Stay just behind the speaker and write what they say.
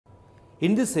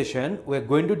In this session, we are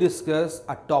going to discuss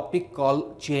a topic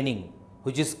called chaining,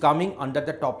 which is coming under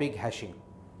the topic hashing.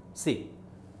 See,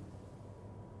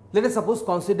 let us suppose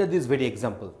consider this very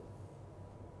example.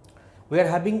 We are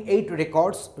having 8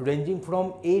 records ranging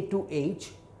from A to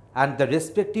H, and the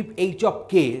respective H of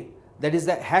K, that is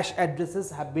the hash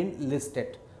addresses, have been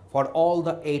listed for all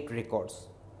the 8 records.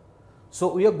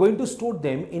 So we are going to store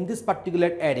them in this particular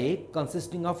array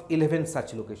consisting of 11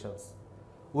 such locations.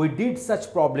 We did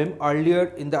such problem earlier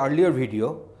in the earlier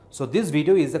video. So this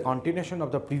video is a continuation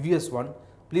of the previous one.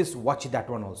 Please watch that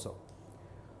one also.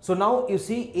 So now you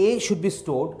see A should be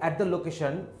stored at the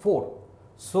location 4.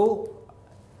 So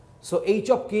H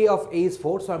of K of A is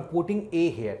 4. So I am putting A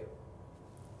here.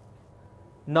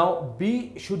 Now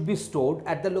B should be stored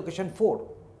at the location 4.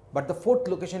 But the 4th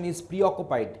location is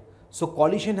preoccupied. So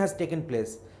collision has taken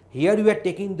place. Here we are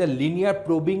taking the linear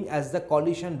probing as the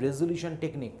collision resolution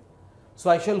technique. So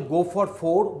I shall go for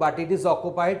 4, but it is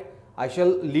occupied. I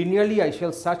shall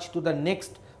search to the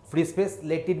next free space.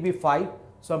 Let it be 5.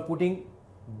 So I am putting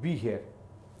B here.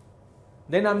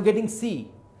 Then I am getting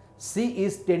C. C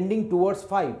is tending towards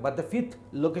 5, but the 5th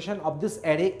location of this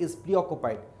array is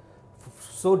preoccupied.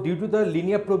 So due to the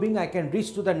linear probing, I can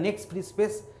reach to the next free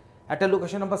space at a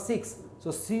location number 6.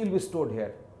 So C will be stored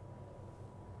here.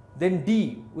 Then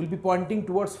D will be pointing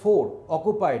towards 4,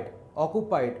 occupied,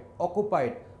 occupied,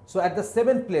 occupied. So at the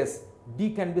 7th place, D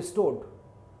can be stored.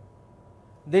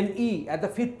 Then E at the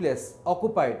 5th place,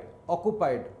 occupied,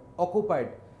 occupied, occupied.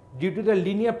 Due to the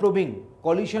linear probing,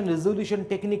 collision resolution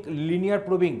technique, linear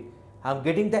probing, I am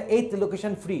getting the 8th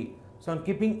location free. So I am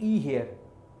keeping E here.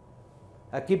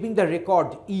 Keeping the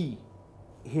record E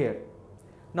here.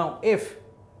 Now F,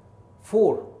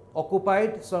 4,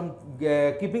 occupied. So I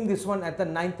am keeping this one at the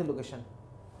 9th location.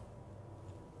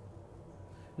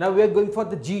 Now we are going for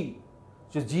the G.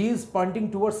 So G is pointing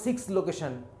towards 6th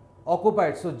location,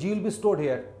 occupied. So G will be stored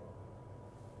here.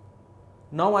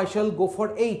 Now I shall go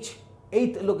for H,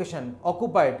 8th location,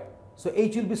 occupied. So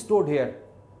H will be stored here.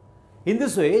 In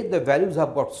this way, the values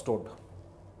have got stored.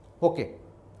 Okay.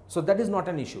 So that is not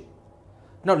an issue.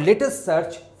 Now let us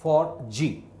search for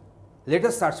G. Let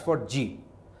us search for G.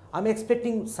 I am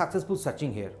expecting successful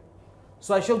searching here.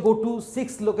 So I shall go to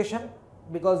 6th location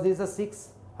because this is a 6.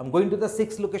 I am going to the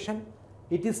 6th location.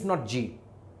 It is not G.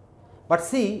 But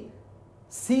see,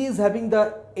 C is having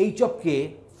the H of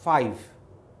K 5.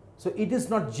 So it is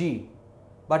not G.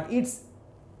 But its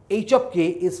H of K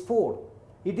is 4.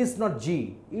 It is not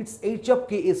G. Its H of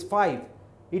K is 5.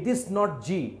 It is not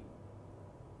G.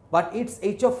 But its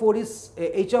H of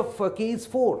K is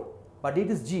 4. But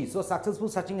it is G. So successful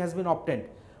searching has been obtained.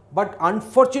 But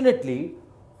unfortunately,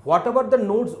 whatever the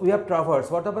nodes we have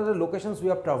traversed, whatever the locations we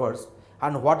have traversed,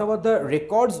 and whatever the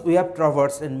records we have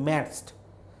traversed and matched,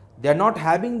 they are not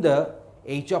having the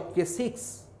H of K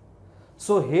 6.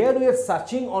 So here we are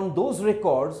searching on those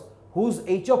records whose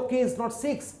H of K is not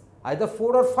 6, either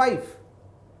 4 or 5.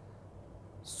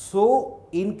 So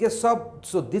in case of,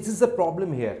 so this is the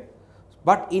problem here.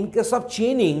 But in case of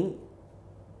chaining,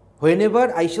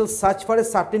 whenever I shall search for a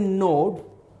certain node,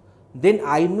 then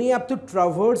I may have to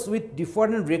traverse with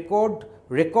different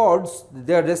records,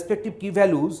 their respective key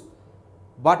values,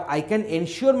 but I can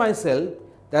ensure myself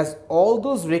that all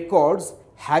those records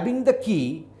having the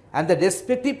key and the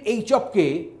respective H of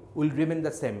K will remain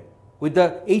the same with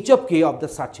the H of K of the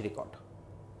search record.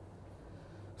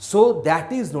 So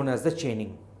that is known as the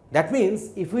chaining. That means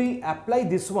if we apply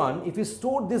this one, if we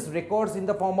store these records in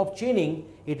the form of chaining,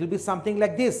 it will be something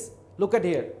like this. Look at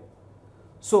here.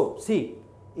 So see,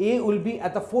 A will be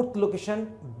at the 4th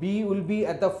location, B will be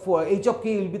at the 4, H of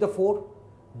K will be the 4,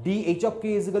 D H of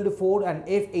K is equal to 4, and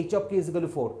F H of K is equal to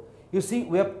 4. You see,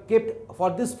 we have kept for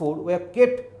this 4, we have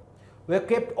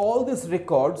kept all these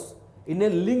records in a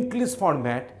linked list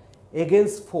format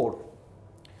against 4.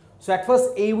 So at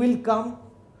first A will come.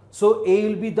 So A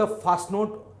will be the first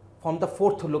node from the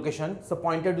 4th location. So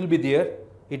pointer will be there.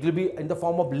 It will be in the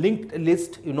form of linked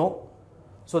list, you know.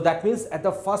 So that means at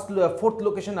the 4th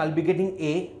location I will be getting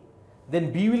A.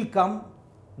 Then B will come.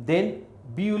 Then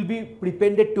B will be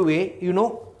prepended to A, you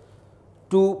know,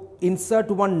 to insert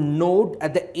one node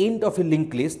at the end of a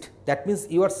linked list. That means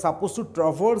you are supposed to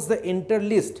traverse the entire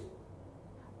list.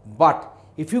 But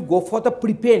if you go for the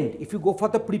prepend,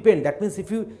 that means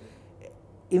if you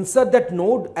insert that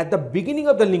node at the beginning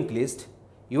of the linked list,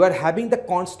 you are having the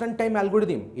constant time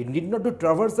algorithm. You need not to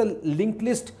traverse the linked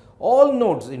list, all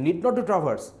nodes, you need not to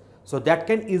traverse. So that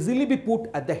can easily be put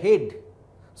at the head.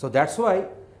 So that's why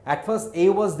at first A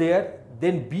was there,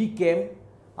 then B came,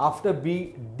 after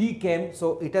B, D came,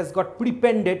 so it has got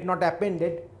prepended, not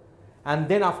appended, and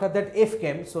then after that F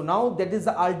came. So now that is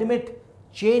the ultimate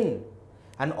chain.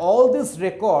 and all these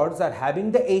records are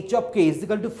having the h of k is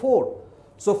equal to 4.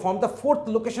 So from the fourth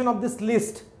location of this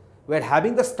list, we are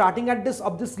having the starting address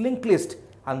of this linked list,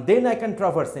 and then I can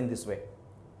traverse in this way.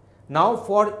 Now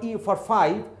for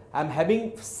 5, I am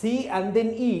having C and then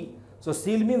E. So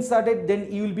C will be inserted, then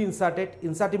E will be inserted.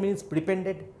 Inserted means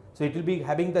prepended. So it will be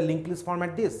having the linked list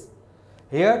format this.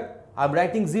 Here I am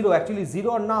writing 0, actually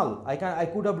 0 or null. I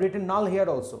could have written null here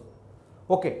also.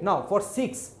 Okay, now for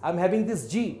 6 I am having this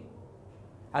G,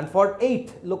 and for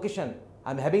 8th location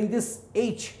I am having this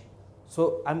H.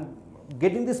 So I am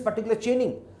getting this particular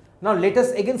chaining. Now let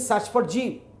us again search for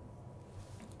G.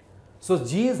 So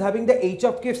G is having the h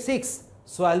of k 6.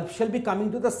 So I shall be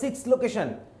coming to the 6th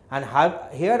location, and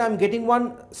here I am getting one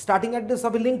starting address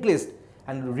of a linked list,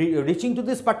 and reaching to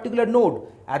this particular node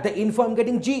at the info I am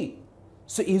getting G.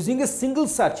 So using a single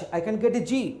search I can get a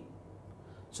G.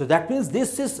 So that means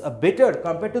this is better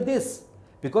compared to this,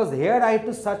 because here I have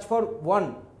to search for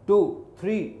 1, 2,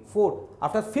 3, 4.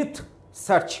 After 5th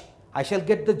search I shall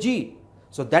get the G.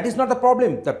 So that is not the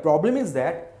problem. The problem is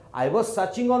that I was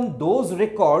searching on those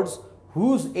records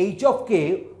whose h of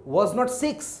k was not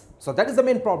 6. So that is the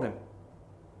main problem.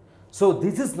 So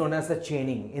this is known as a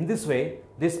chaining. In this way,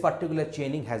 this particular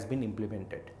chaining has been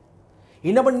implemented.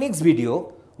 In our next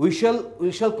video, we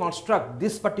shall construct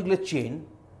this particular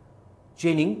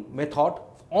chaining method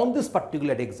on this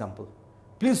particular example.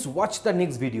 Please watch the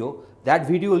next video. That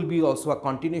video will be also a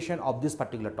continuation of this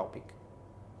particular topic.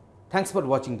 Thanks for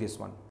watching this one.